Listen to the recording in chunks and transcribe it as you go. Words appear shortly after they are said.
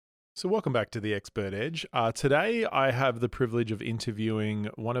So welcome back to the Expert Edge. Today I have the privilege of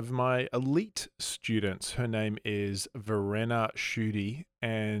interviewing one of my elite students. Her name is Verena Tschudi,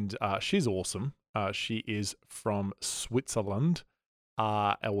 and she's awesome. She is from Switzerland.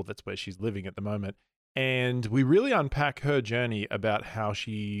 Well, that's where she's living at the moment. And we really unpack her journey about how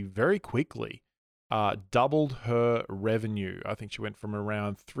she very quickly doubled her revenue. I think she went from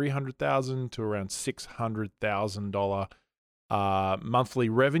around $300,000 to around $600,000 monthly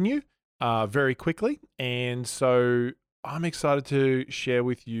revenue very quickly. And so I'm excited to share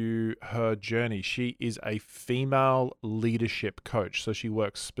with you her journey. She is a female leadership coach. So she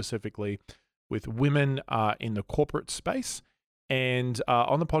works specifically with women in the corporate space. And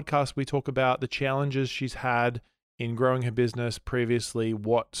on the podcast, we talk about the challenges she's had in growing her business previously,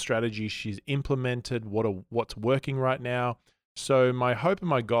 what strategies she's implemented, what's working right now. So my hope and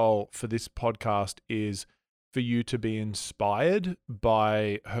my goal for this podcast is for you to be inspired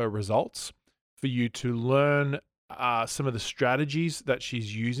by her results, for you to learn some of the strategies that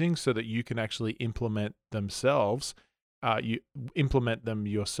she's using so that you can actually implement them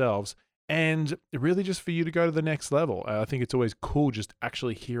yourselves, and really just for you to go to the next level. I think it's always cool just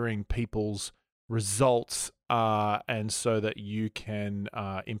actually hearing people's results and so that you can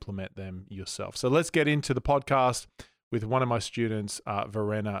implement them yourself. So let's get into the podcast with one of my students,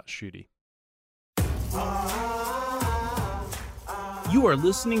 Verena Tschudi. You are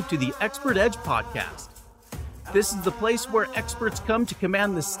listening to the Expert Edge podcast. This is the place where experts come to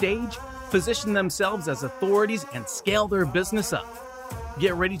command the stage, position themselves as authorities, and scale their business up.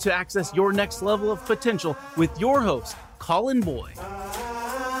 Get ready to access your next level of potential with your host, Colin Boyd.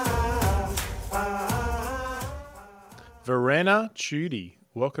 Verena Tschudi,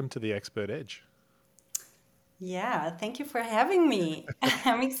 welcome to the Expert Edge. Yeah, thank you for having me.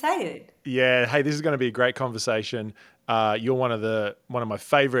 I'm excited. Yeah, hey, this is going to be a great conversation. You're one of my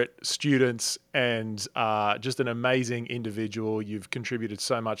favorite students and just an amazing individual. You've contributed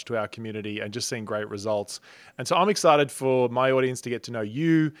so much to our community and just seen great results. And so I'm excited for my audience to get to know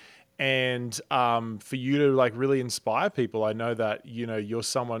you and for you to like really inspire people. I know that, you're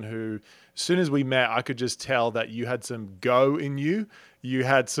someone who, as soon as we met, I could just tell that you had some go in you. You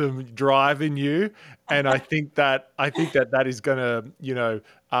had some drive in you, and I think that is going to,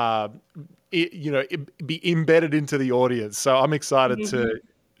 be embedded into the audience. So I'm excited to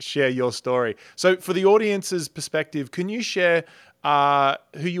share your story. So for the audience's perspective, can you share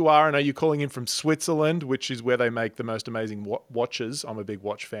who you are? I know you're calling in from Switzerland, which is where they make the most amazing watches. I'm a big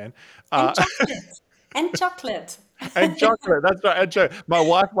watch fan. And chocolate. And chocolate. And chocolate, that's right. And my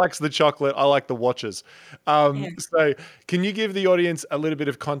wife likes the chocolate. I like the watches. So can you give the audience a little bit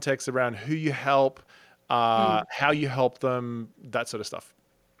of context around who you help, how you help them, that sort of stuff?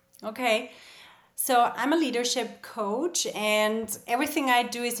 Okay. So I'm a leadership coach and everything I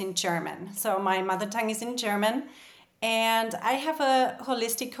do is in German. So my mother tongue is in German. And I have a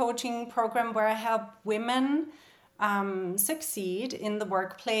holistic coaching program where I help women succeed in the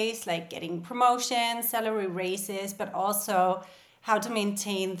workplace, like getting promotions, salary raises, but also how to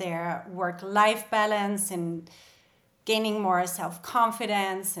maintain their work-life balance and gaining more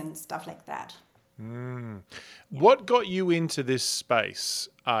self-confidence and stuff like that. What got you into this space,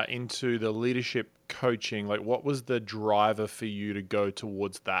 into the leadership coaching? Like, what was the driver for you to go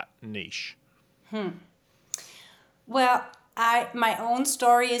towards that niche? Well, my own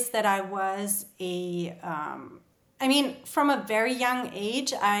story is that I was from a very young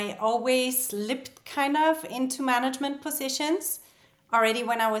age, I always slipped kind of into management positions. Already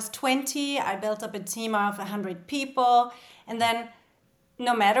when I was 20, I built up a team of 100 people. And then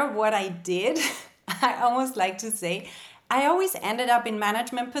no matter what I did, I almost like to say, I always ended up in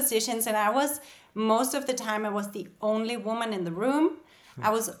management positions. And most of the time, I was the only woman in the room.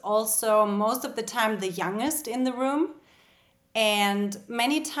 I was also most of the time the youngest in the room. And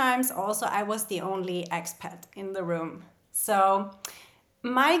many times also I was the only expat in the room. So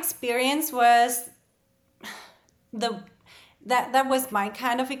my experience was that was my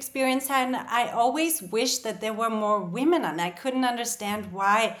kind of experience. And I always wished that there were more women, and I couldn't understand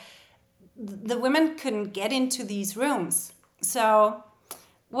why the women couldn't get into these rooms. So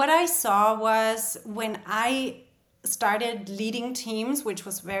what I saw was when I started leading teams, which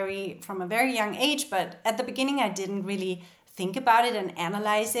was from a very young age, but at the beginning I didn't really think about it and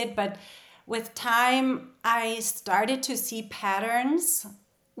analyze it. But with time, I started to see patterns,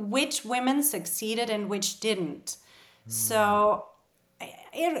 which women succeeded and which didn't. So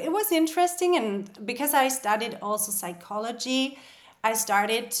it was interesting. And because I studied also psychology, I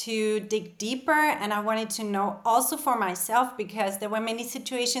started to dig deeper, and I wanted to know also for myself, because there were many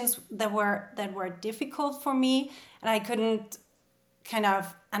situations that were difficult for me, and I couldn't kind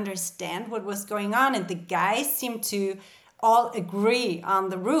of understand what was going on, and the guys seemed to all agree on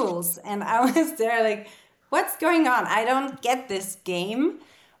the rules, and I was there like, what's going on? I don't get this game.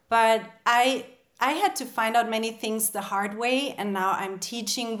 But I had to find out many things the hard way, and now I'm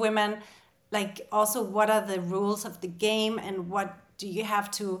teaching women like also what are the rules of the game and what do you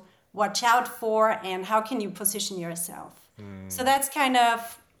have to watch out for and how can you position yourself. So that's kind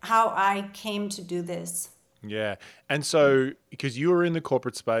of how I came to do this. Yeah. And so, because you were in the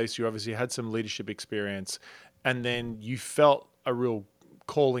corporate space, you obviously had some leadership experience, and then you felt a real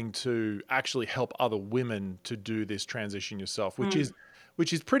calling to actually help other women to do this transition yourself, which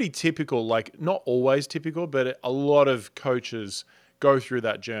is pretty typical, like not always typical, but a lot of coaches go through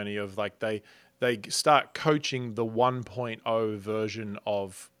that journey of like they start coaching the 1.0 version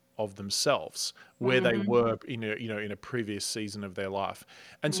of themselves where they were in a previous season of their life.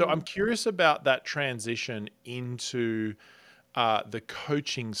 And so I'm curious about that transition into the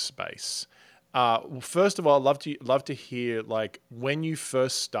coaching space. First of all, I'd love to hear like when you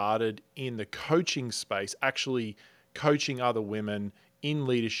first started in the coaching space, actually coaching other women in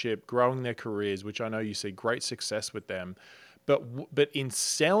leadership, growing their careers, which I know you see great success with them. But in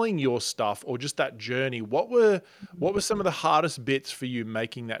selling your stuff or just that journey, what were some of the hardest bits for you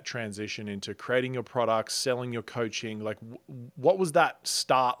making that transition into creating your products, selling your coaching? Like, what was that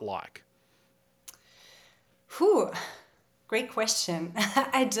start like? Whew, great question.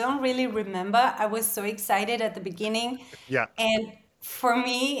 I don't really remember. I was so excited at the beginning. Yeah. And for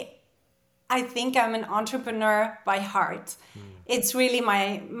me, I think I'm an entrepreneur by heart. It's really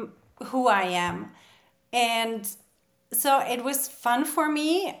who I am. And so it was fun for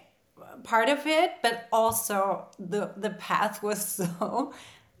me, part of it, but also the path was so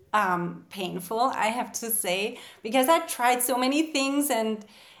painful, I have to say, because I tried so many things and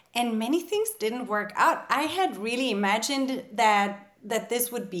many things didn't work out. I had really imagined that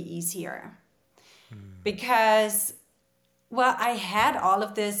this would be easier because, well, I had all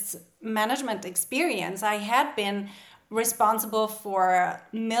of this management experience. I had been responsible for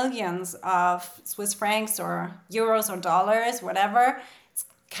millions of Swiss francs or euros or dollars, whatever. It's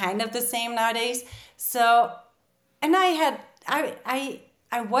kind of the same nowadays. So, and I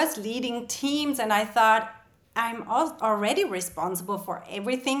was leading teams, and I thought I'm already responsible for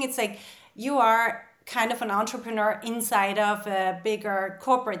everything. It's like you are kind of an entrepreneur inside of a bigger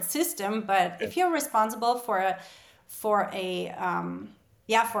corporate system, but if you're responsible for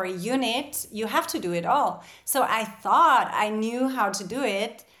a unit, you have to do it all. So I thought I knew how to do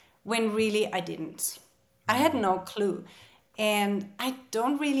it when really I didn't. I had no clue. And I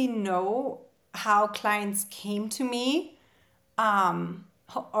don't really know how clients came to me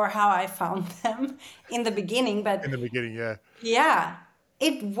or how I found them in the beginning. But In the beginning, yeah. yeah,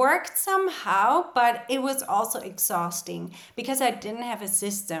 it worked somehow, but it was also exhausting because I didn't have a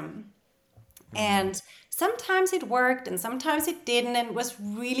system. And sometimes it worked and sometimes it didn't. And it was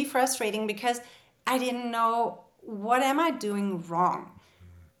really frustrating because I didn't know what am I doing wrong.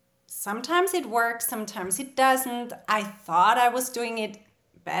 Sometimes it works, sometimes it doesn't. I thought I was doing it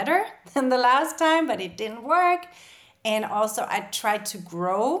better than the last time, but it didn't work. And also I tried to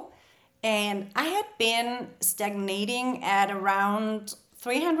grow and I had been stagnating at around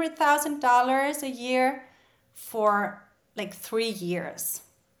 $300,000 a year for like 3 years,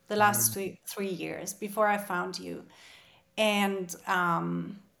 the last three years before I found you. And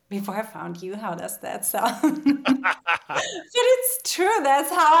before I found you, how does that sound? But it's true. That's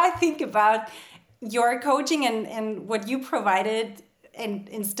how I think about your coaching and what you provided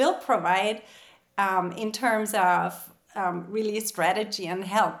and still provide in terms of really strategy and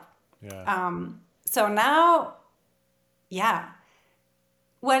help. Yeah. So now, yeah,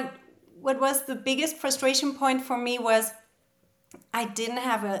 what was the biggest frustration point for me was I didn't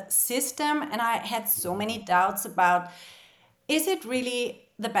have a system and I had so many doubts about, is it really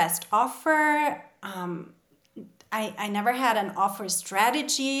the best offer? I never had an offer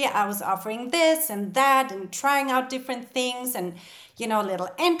strategy. I was offering this and that and trying out different things and, little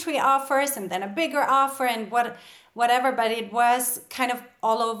entry offers and then a bigger offer and whatever. But it was kind of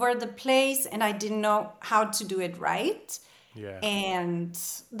all over the place and I didn't know how to do it right. Yeah. And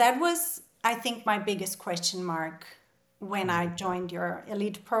that was, I think, my biggest question mark when I joined your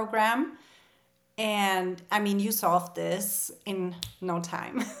elite program. And I mean, you solved this in no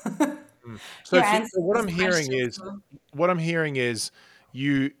time. So You what answered I'm this hearing question, is so- what I'm hearing is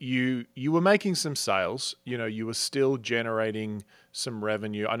you were making some sales, you were still generating some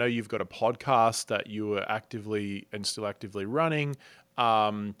revenue. I know you've got a podcast that you were actively and still actively running.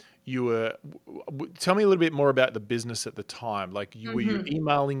 Tell me a little bit more about the business at the time. Like were you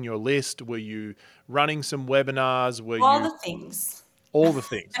emailing your list? Were you running some webinars? Were all you the things. All the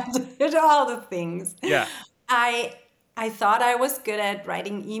things. I did all the things. Yeah. I I thought I was good at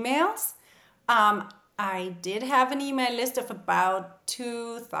writing emails. Um, I did have an email list of about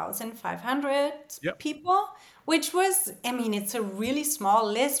 2,500 Yep. people, which was, I mean, it's a really small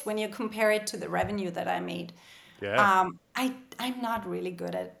list when you compare it to the revenue that I made. Yeah. I'm not really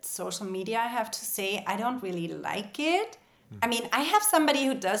good at social media, I have to say. I don't really like it. I mean, I have somebody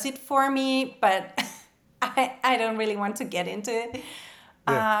who does it for me, but I don't really want to get into it.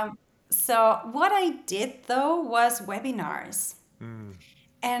 Yeah. So what I did though was webinars.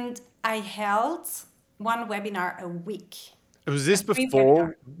 And I held one webinar a week. Was A this free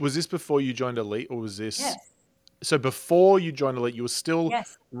webinar. before you joined Elite, or was this? Yes. So before you joined Elite, you were still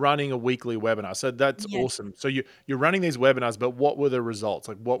Yes. running a weekly webinar. So that's Yes. awesome. So you're running these webinars, but what were the results?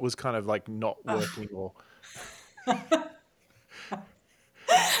 Like, what was kind of like not Ugh. working, or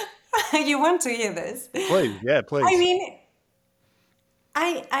You want to hear this? please, yeah, I please. mean,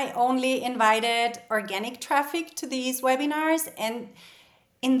 I only invited organic traffic to these webinars, and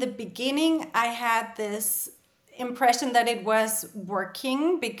in the beginning I had this impression that it was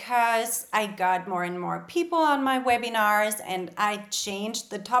working because I got more and more people on my webinars and I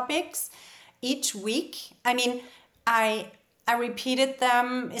changed the topics each week. I mean, I repeated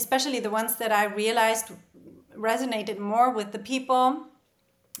them, especially the ones that I realized resonated more with the people.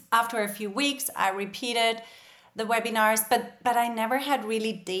 After a few weeks, I repeated the webinars, but I never had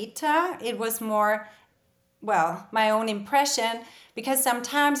really data. It was more, well, my own impression, because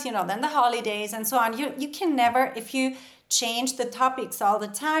sometimes, then the holidays and so on, you can never, if you change the topics all the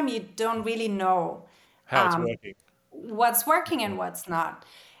time, you don't really know How it's working. what's working and what's not.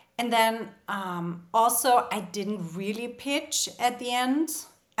 And then also, I didn't really pitch at the end.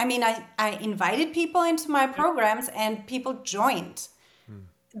 I mean, I invited people into my programs and people joined.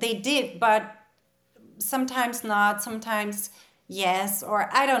 They did, but sometimes not, sometimes yes, or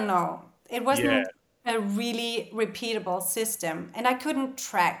I don't know. It Yeah. wasn't a really repeatable system, and I couldn't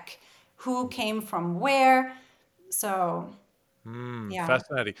track who came from where. So, yeah.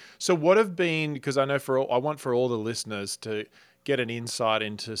 Fascinating. So what have been, because I know I want for all the listeners to get an insight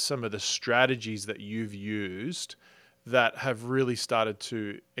into some of the strategies that you've used that have really started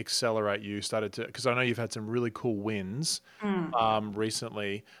to accelerate you, because I know you've had some really cool wins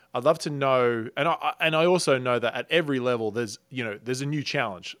recently. I'd love to know, and I also know that at every level there's a new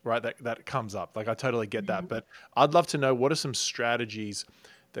challenge, right? That comes up. Like, I totally get that, but I'd love to know, what are some strategies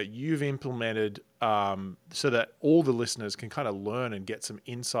that you've implemented so that all the listeners can kind of learn and get some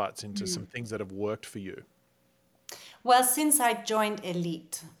insights into some things that have worked for you. Well, since I joined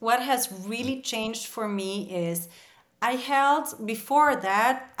Elite, what has really changed for me is before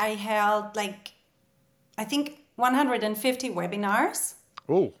that, I held like, I think 150 webinars.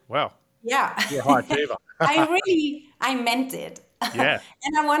 Oh, wow. Yeah. You're a high achiever. I meant it. Yeah.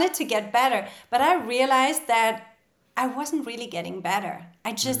 And I wanted to get better, but I realized that I wasn't really getting better.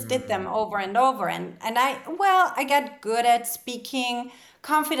 I just did them over and over. And I got good at speaking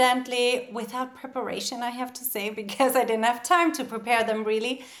confidently without preparation, I have to say, because I didn't have time to prepare them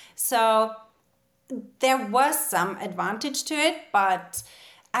really. So there was some advantage to it, but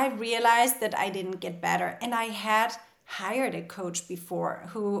I realized that I didn't get better. And I had hired a coach before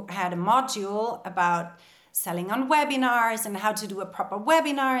who had a module about selling on webinars and how to do a proper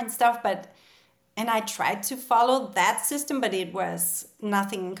webinar and stuff, and I tried to follow that system, but it was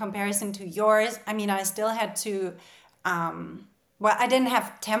nothing in comparison to yours. I mean, I still had to, I didn't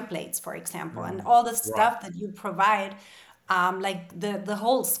have templates, for example, and all the stuff that you provide, like the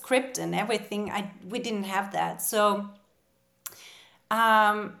whole script and everything. We didn't have that. So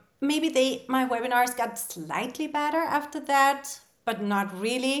maybe my webinars got slightly better after that, but not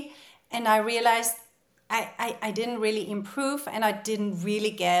really. And I realized I didn't really improve and I didn't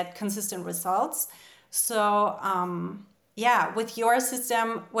really get consistent results. So with your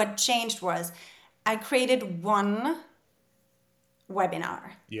system, what changed was I created one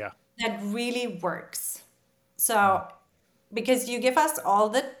webinar Yeah. that really works. So because you give us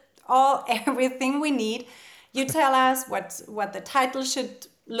everything we need, you tell us what the title should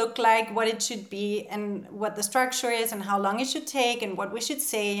look like, what it should be, and what the structure is, and how long it should take, and what we should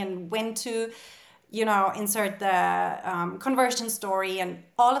say, and when to insert the conversion story and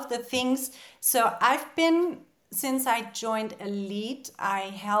all of the things. So since I joined Elite, I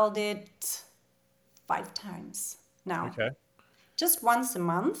held it 5 times now. Okay. Just once a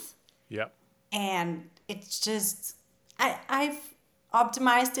month. Yeah. And it's just, I've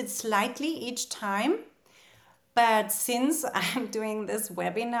optimized it slightly each time. But since I'm doing this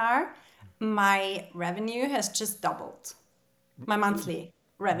webinar, my revenue has just doubled. My monthly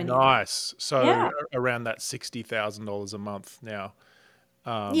revenue. Nice. So Yeah. around that $60,000 a month now.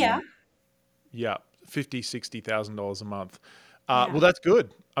 Yeah. Yeah, $50,000-$60,000 a month. Yeah. Well, that's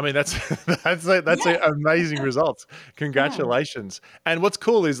good. I mean, that's that's Yeah. amazing results. Yeah. Congratulations. And what's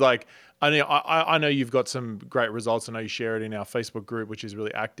cool is like, I know you've got some great results. I know you share it in our Facebook group, which is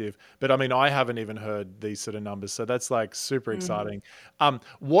really active. But I mean, I haven't even heard these sort of numbers, so that's like super exciting.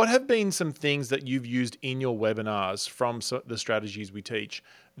 What have been some things that you've used in your webinars from the strategies we teach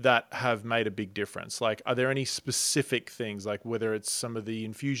that have made a big difference? Like, are there any specific things, like whether it's some of the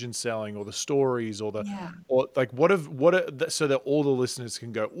infusion selling or the stories or Yeah. or like so that all the listeners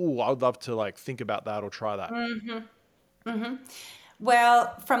can go, oh, I'd love to like think about that or try that.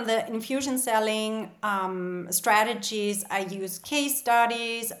 Well, from the infusion selling strategies, I use case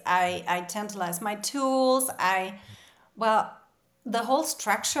studies. I tantalize my tools. Well, the whole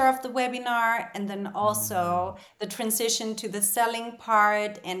structure of the webinar, and then also the transition to the selling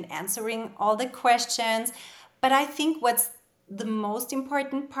part and answering all the questions. But I think what's the most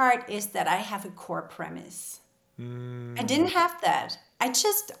important part is that I have a core premise. I didn't have that.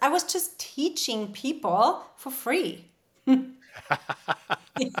 I was just teaching people for free.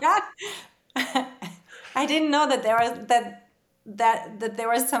 Yeah. I didn't know that there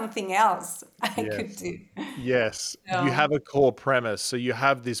was something else I could Yes. do. Yes. You So, have a core premise. So you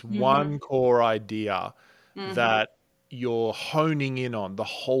have this one core idea that you're honing in on the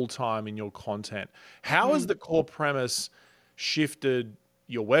whole time in your content. How has the core premise shifted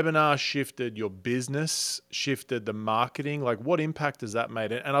your webinar, shifted your business, shifted the marketing? Like, what impact has that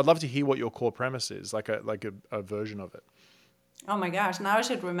made? And I'd love to hear what your core premise is, like a version of it. oh my gosh, now I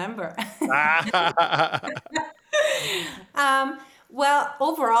should remember. Ah, Well,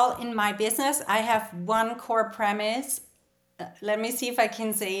 overall in my business, I have one core premise. Let me see if I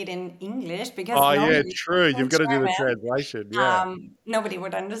can say it in English because oh yeah, normally true. in You've got to do the German, translation. Yeah. nobody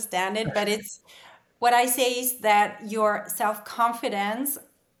would understand it. But it's what I say is that your self confidence.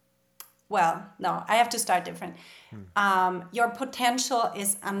 Well, no, I have to start different. Your potential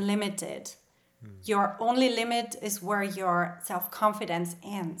is unlimited. Your only limit is where your self confidence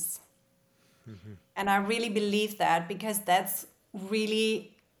ends. And I really believe that because that's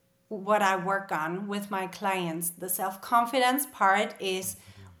really what I work on with my clients. The self confidence part is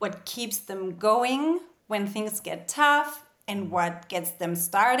what keeps them going when things get tough and what gets them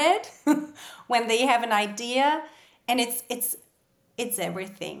started when they have an idea. And it's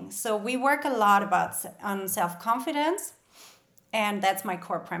everything. So we work a lot about on self confidence, and that's my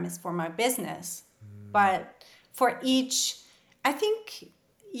core premise for my business. But for each, I think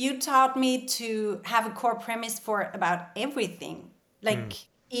you taught me to have a core premise for about everything, like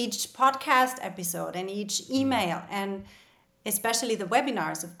each podcast episode and each email, and especially the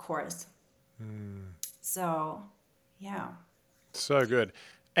webinars, of course. So, yeah. So good.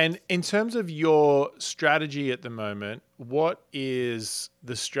 And in terms of your strategy at the moment, what is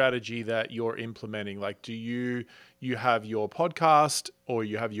the strategy that you're implementing? Like, do you have your podcast or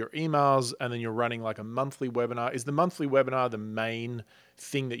you have your emails and then you're running like a monthly webinar? Is the monthly webinar the main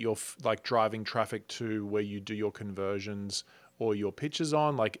thing that you're like driving traffic to where you do your conversions or your pitches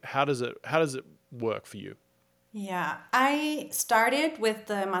on? Like, how does it work for you? Yeah, I started with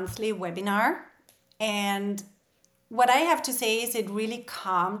the monthly webinar, and what I have to say is it really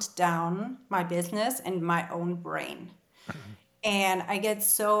calmed down my business and my own brain. And I get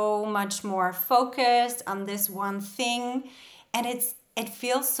so much more focused on this one thing, and it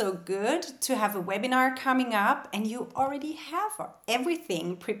feels so good to have a webinar coming up and you already have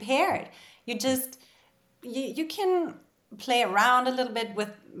everything prepared. You just you can play around a little bit with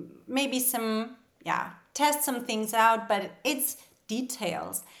maybe some, yeah, test some things out, but it's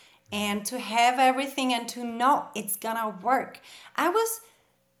details. And to have everything and to know it's gonna work. I was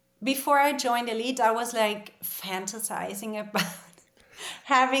Before I joined Elite, I was like fantasizing about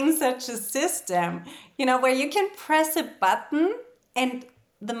having such a system, where you can press a button and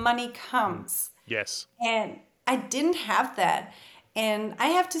the money comes. Yes. And I didn't have that. And I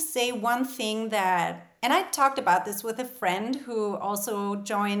have to say one thing and I talked about this with a friend who also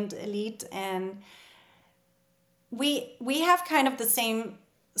joined Elite, and we have kind of the same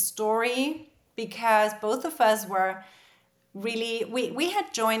story because both of us were really we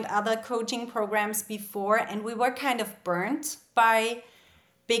had joined other coaching programs before, and we were kind of burnt by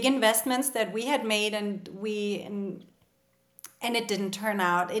big investments that we had made, and it didn't turn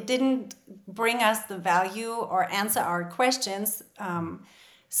out. It didn't bring us the value or answer our questions.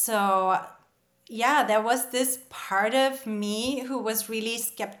 So yeah, there was this part of me who was really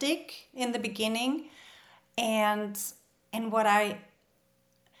skeptic in the beginning, and what I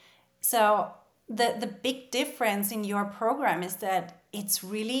so the big difference in your program is that it's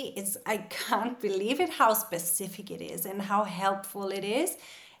really, I can't believe it how specific it is and how helpful it is.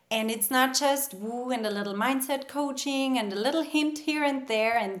 And it's not just woo and a little mindset coaching and a little hint here and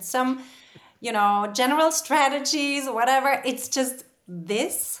there and some, general strategies or whatever. It's just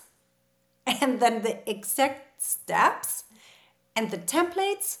this and then the exact steps and the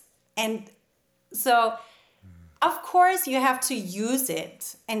templates. And so, of course, you have to use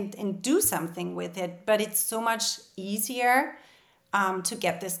it and do something with it, but it's so much easier to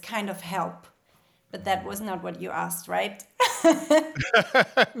get this kind of help. But that was not what you asked, right?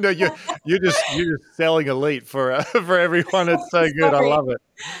 No, you're just selling Elite for for everyone. It's so good. I Sorry. love it.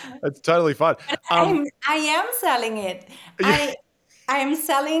 It's totally fun. I am selling it. I am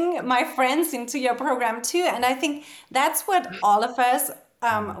selling my friends into your program too, and I think that's what all of us,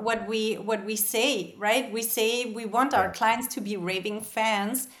 what we say, right? We say we want our clients to be raving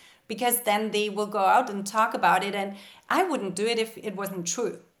fans because then they will go out and talk about it, and I wouldn't do it if it wasn't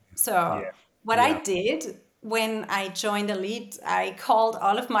true. So what I did when I joined Elite, I called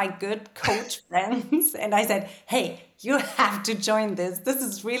all of my good coach friends and I said, hey, you have to join this. This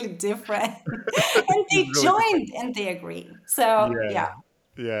is really different. And they joined and they agreed. So, yeah.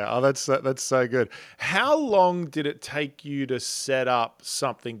 Yeah. Oh, that's so good. How long did it take you to set up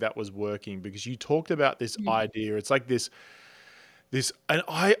something that was working? Because you talked about this idea. It's like this, and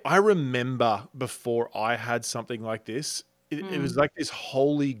I remember before I had something like this, it was like this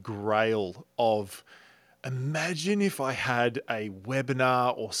holy grail of, imagine if I had a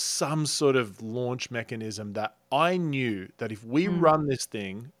webinar or some sort of launch mechanism that I knew that if we run this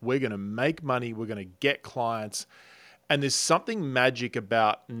thing, we're going to make money, we're going to get clients. And there's something magic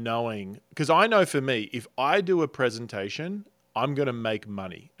about knowing, because I know for me, if I do a presentation, I'm going to make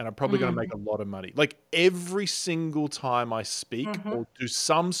money and I'm probably going to make a lot of money. Like every single time I speak or do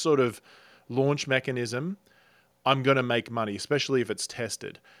some sort of launch mechanism, I'm going to make money, especially if it's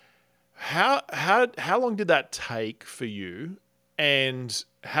tested. How long did that take for you? And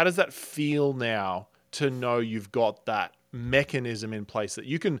how does that feel now to know you've got that mechanism in place that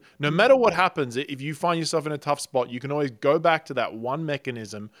you can, no matter what happens, if you find yourself in a tough spot, you can always go back to that one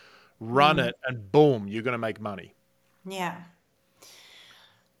mechanism, run it, and boom, you're going to make money. Yeah.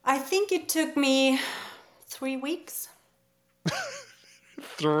 I think it took me 3 weeks.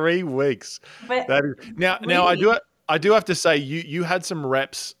 3 weeks. But That is, now I do have to say you had some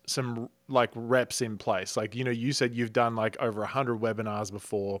reps in place. Like, you said you've done like over 100 webinars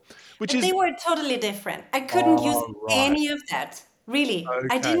before, which is, they were totally different. I couldn't use any of that. Really. I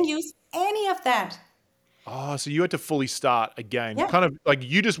Okay. didn't use any of that. Oh, so you had to fully start again. Yeah. Kind of like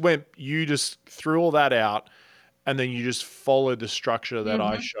you just threw all that out and then you just followed the structure that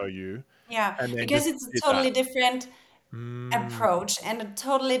I show you. Yeah, And then because just it's a did totally that. different approach and a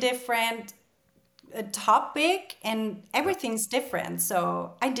totally different topic, and everything's different.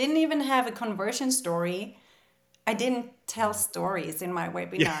 So I didn't even have a conversion story. I didn't tell stories in my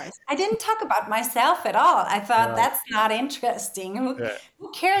webinars. I didn't talk about myself at all. I thought that's not interesting.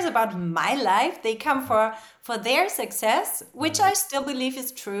 Who cares about my life? They come for their success, which I still believe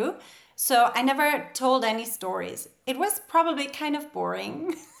is true. So I never told any stories. It was probably kind of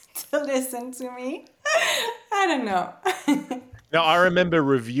boring to listen to me. I don't know. Now, I remember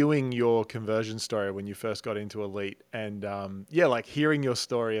reviewing your conversion story when you first got into Elite, and like hearing your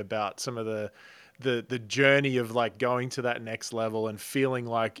story about some of the journey of like going to that next level and feeling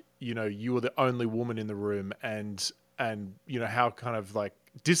like, you were the only woman in the room, and how kind of like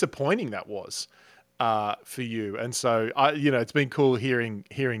disappointing that was for you. And so it's been cool hearing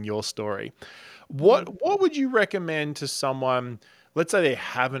your story. What would you recommend to someone, let's say they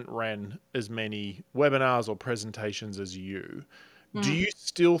haven't ran as many webinars or presentations as you? Do you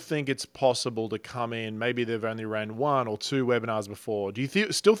still think it's possible to come in, maybe they've only ran 1 or 2 webinars before? Do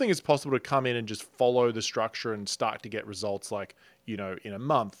you still think it's possible to come in and just follow the structure and start to get results like, in a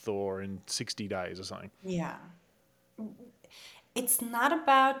month or in 60 days or something? Yeah. It's not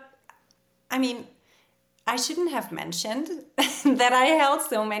about, I shouldn't have mentioned that I held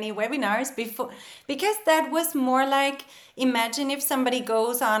so many webinars before, because that was more like, imagine if somebody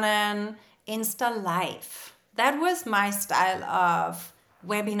goes on an Insta Live. That was my style of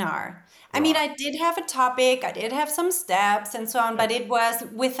webinar. I mean, I did have a topic, I did have some steps and so on, but it was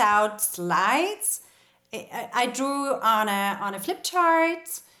without slides. I drew on a flip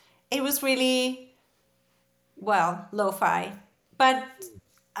chart. It was really, lo-fi. But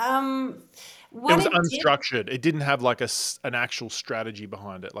what It was did, unstructured. It didn't have like an actual strategy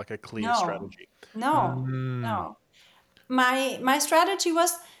behind it, like a clear no, strategy. no. My strategy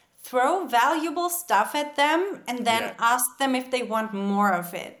was throw valuable stuff at them and then Yeah. ask them if they want more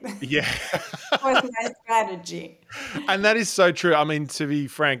of it. Yeah. Was my strategy. And that is so true. I mean, to be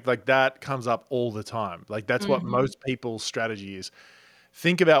frank, like that comes up all the time. Like that's what most people's strategy is.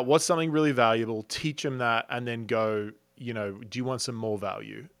 Think about what's something really valuable, teach them that, and then go, do you want some more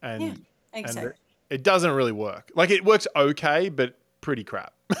value? Yeah, And exactly. it doesn't really work. Like it works okay, but pretty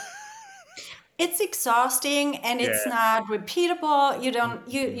crap. It's exhausting and it's Yeah. not repeatable.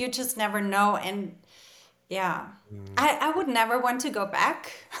 You just never know. And yeah, Mm. I would never want to go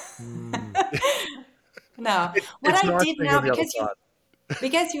back. Mm. No. What It's I nice did being now, on the other side.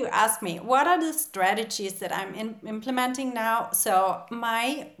 because you asked me, what are the strategies that I'm implementing now? So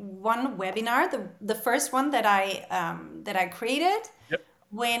my one webinar, the first one that I created Yep.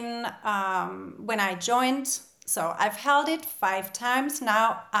 when I joined. So I've held it 5 times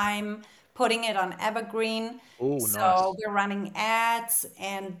now. I'm putting it on Evergreen. Oh, So nice. we're running ads,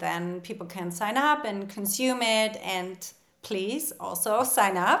 and then people can sign up and consume it. And please also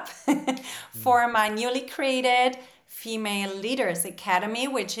sign up Mm. for my newly created Female Leaders Academy,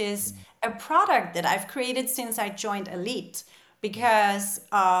 which is Mm. a product that I've created since I joined Elite because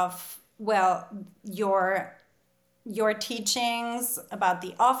of, well, your teachings about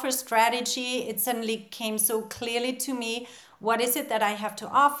the offer strategy. It suddenly came so clearly to me. What is it that I have to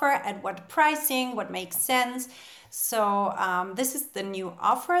offer? At what pricing? What makes sense? So this is the new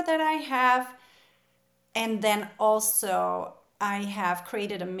offer that I have. And then also, I have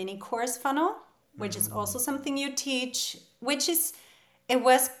created a mini course funnel, which is also Mm. something you teach, it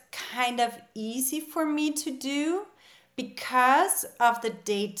was kind of easy for me to do because of the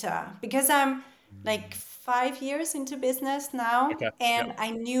data, because I'm like 5 years into business now, Okay. Yep. and I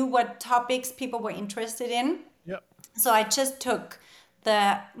knew what topics people were interested in. Yep. So I just took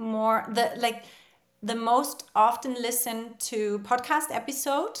the most often listened to podcast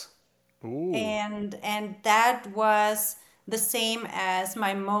episode, Ooh. and that was the same as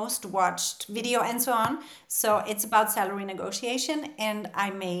my most watched video and so on. So it's about salary negotiation, and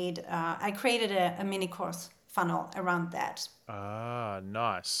I created a mini course funnel around that. Ah,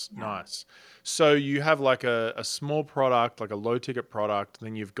 nice, Yeah. nice. So you have like a small product, like a low ticket product.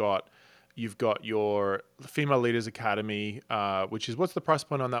 Then you've got your Female Leaders Academy, which is what's the price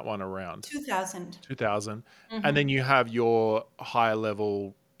point on that one around 2000. 2000, and then you have your higher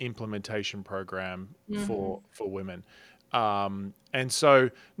level implementation program for women. And so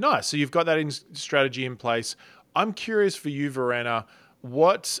nice. So you've got that strategy in place. I'm curious for you, Verena,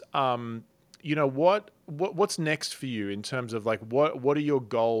 what what's next for you in terms of like what are your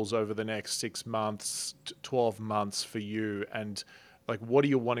goals over the next 6 months, 12 months for you, and like what are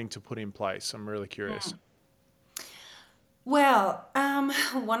you wanting to put in place? I'm really curious. Well,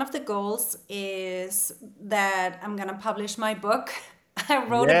 one of the goals is that I'm gonna publish my book. I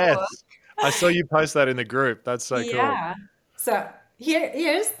wrote a book. Yes. I saw you post that in the group. That's so cool. Yeah. So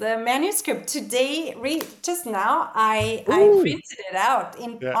here's the manuscript. Today, just now, I Ooh. printed it out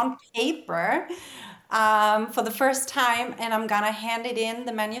Yeah. on paper for the first time, and I'm gonna hand it in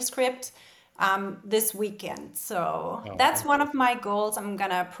the manuscript this weekend. So Oh, that's one of amazing. my goals. I'm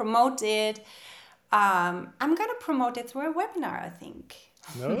gonna promote it. I'm gonna promote it through a webinar, I think.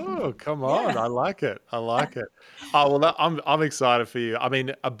 No, come on. Yeah. I like it. I like it. Oh, well, I'm excited for you. I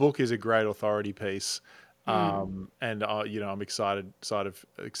mean, a book is a great authority piece. And I'm excited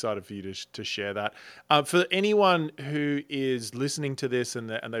for you to share that. For anyone who is listening to this and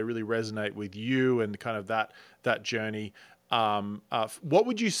they really resonate with you and kind of that journey, what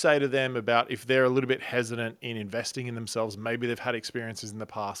would you say to them about if they're a little bit hesitant in investing in themselves? Maybe they've had experiences in the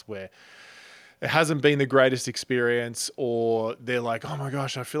past where it hasn't been the greatest experience, or they're like, oh my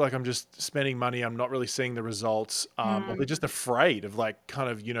gosh, I feel like I'm just spending money. I'm not really seeing the results. Or they're just afraid of like kind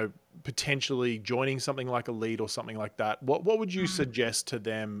of, potentially joining something like a lead or something like that. What would you suggest to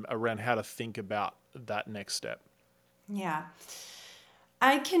them around how to think about that next step? Yeah.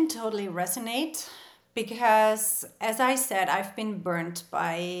 I can totally resonate because, as I said, I've been burnt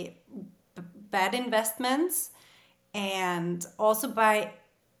by bad investments, and also by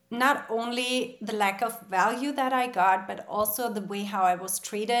not only the lack of value that I got, but also the way how I was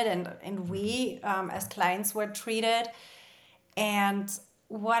treated, and we as clients were treated. And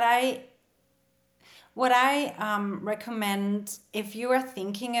what I recommend, if you are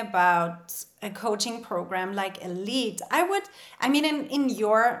thinking about a coaching program like Elite, in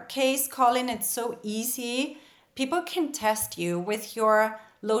your case, Colin, it's so easy. People can test you with your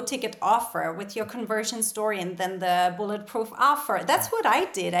low ticket offer, with your conversion story, and then the bulletproof offer. That's what I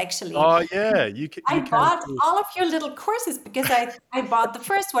did actually. Oh yeah, you I can bought too. all of your little courses because I bought the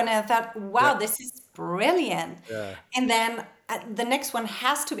first one and I thought, wow, Yep. this is brilliant. Yeah. And then the next one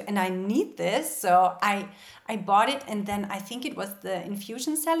has to be, and I need this. So I bought it, and then I think it was the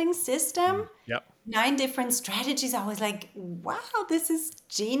infusion selling system. Yep. 9 different strategies. I was like, wow, this is Yeah,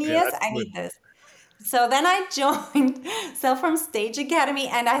 genius. that's I good. need this. So then I joined Sell from Stage Academy,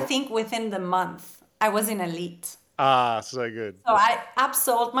 and I think within the month I was in elite. Ah, so good. So I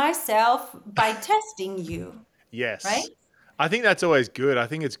upsold myself by testing you, right? Yes. I think that's always good. I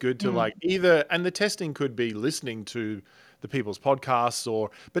think it's good to like either, and the testing could be listening to the people's podcasts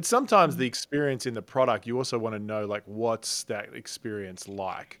but sometimes the experience in the product, you also want to know like what's that experience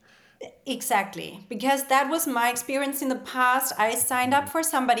like. Exactly, because that was my experience in the past. I signed up for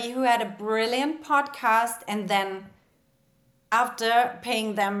somebody who had a brilliant podcast, and then after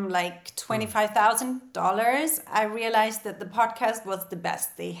paying them like $25,000, I realized that the podcast was the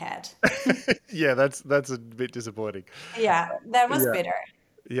best they had. Yeah, that's a bit disappointing. Yeah, that was Yeah. bitter.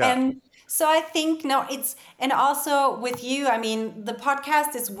 Yeah. And so I think, no, and also with you, I mean, the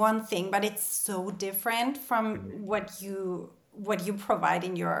podcast is one thing, but it's so different from what you provide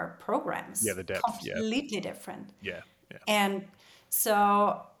in your programs. Yeah, the depth. Yeah. Completely different. Yeah. Yeah. And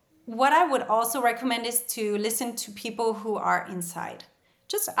so what I would also recommend is to listen to people who are inside.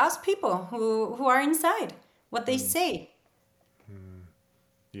 Just ask people who are inside what they say.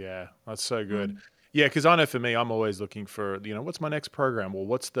 Yeah, that's so good. Yeah, because I know for me, I'm always looking for, what's my next program, or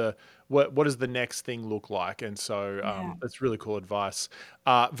what does the next thing look like? And so that's really cool advice.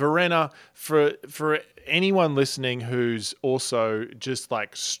 Verena, for anyone listening who's also just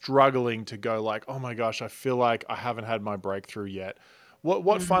like struggling to go like, oh my gosh, I feel like I haven't had my breakthrough yet.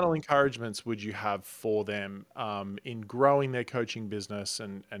 What final encouragements would you have for them in growing their coaching business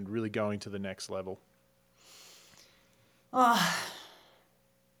and really going to the next level?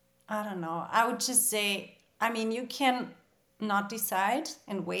 I don't know. I would just say, I mean, you can not decide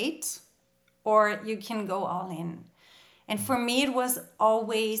and wait, or you can go all in. And for me, it was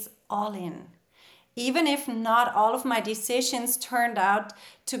always all in. Even if not all of my decisions turned out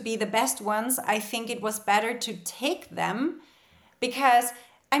to be the best ones, I think it was better to take them because,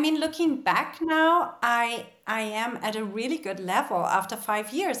 I mean, looking back now, I am at a really good level after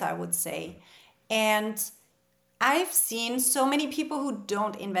 5 years, I would say. And I've seen so many people who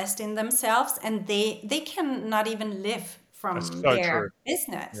don't invest in themselves, and they can not even live from That's so their true.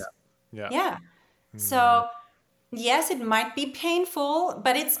 business. Yeah. Yeah. So yes, it might be painful,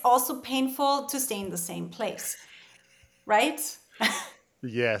 but it's also painful to stay in the same place, right?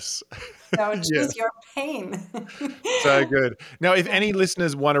 Yes. So Yeah. choose your pain. So good. Now, if any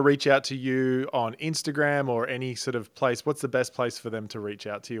listeners want to reach out to you on Instagram or any sort of place, what's the best place for them to reach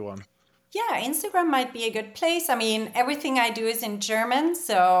out to you on? Yeah, Instagram might be a good place. I mean, everything I do is in German,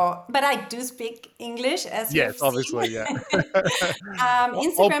 but I do speak English, as Yes, you've obviously, seen. yeah.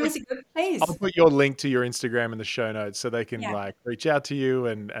 Instagram is a good place. I'll put your link to your Instagram in the show notes so they can Yeah. like reach out to you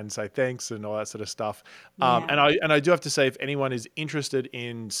and say thanks and all that sort of stuff. Yeah. And I do have to say, if anyone is interested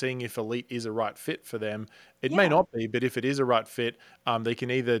in seeing if Elite is a right fit for them, it may Yeah. not be, but if it is a right fit, they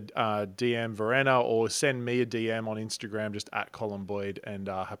can either DM Verena or send me a DM on Instagram, just at Colin Boyd, and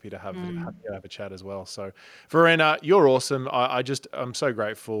happy to have a chat as well. So, Verena, you're awesome. I'm so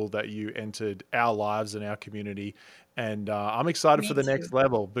grateful that you entered our lives and our community, and I'm excited Me for the too. next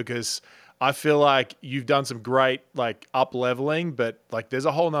level because I feel like you've done some great like up leveling, but like there's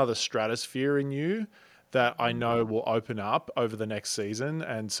a whole nother stratosphere in you that I know will open up over the next season.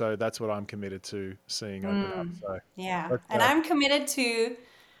 And so that's what I'm committed to seeing open up. So Yeah. let's And go. I'm committed to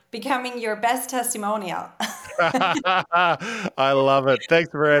becoming your best testimonial. I love it. Thanks,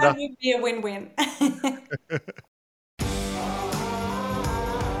 That Verena. would be a win-win.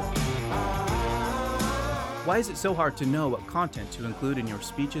 Why is it so hard to know what content to include in your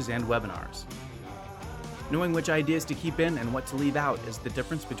speeches and webinars? Knowing which ideas to keep in and what to leave out is the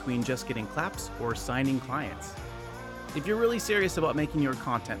difference between just getting claps or signing clients. If you're really serious about making your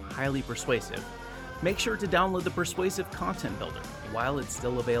content highly persuasive, make sure to download the Persuasive Content Builder while it's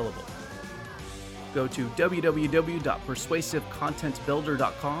still available. Go to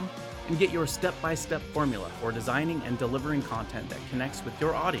www.persuasivecontentbuilder.com and get your step-by-step formula for designing and delivering content that connects with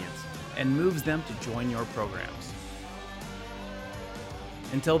your audience and moves them to join your programs.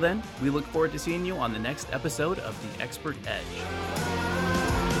 Until then, we look forward to seeing you on the next episode of The Expert Edge.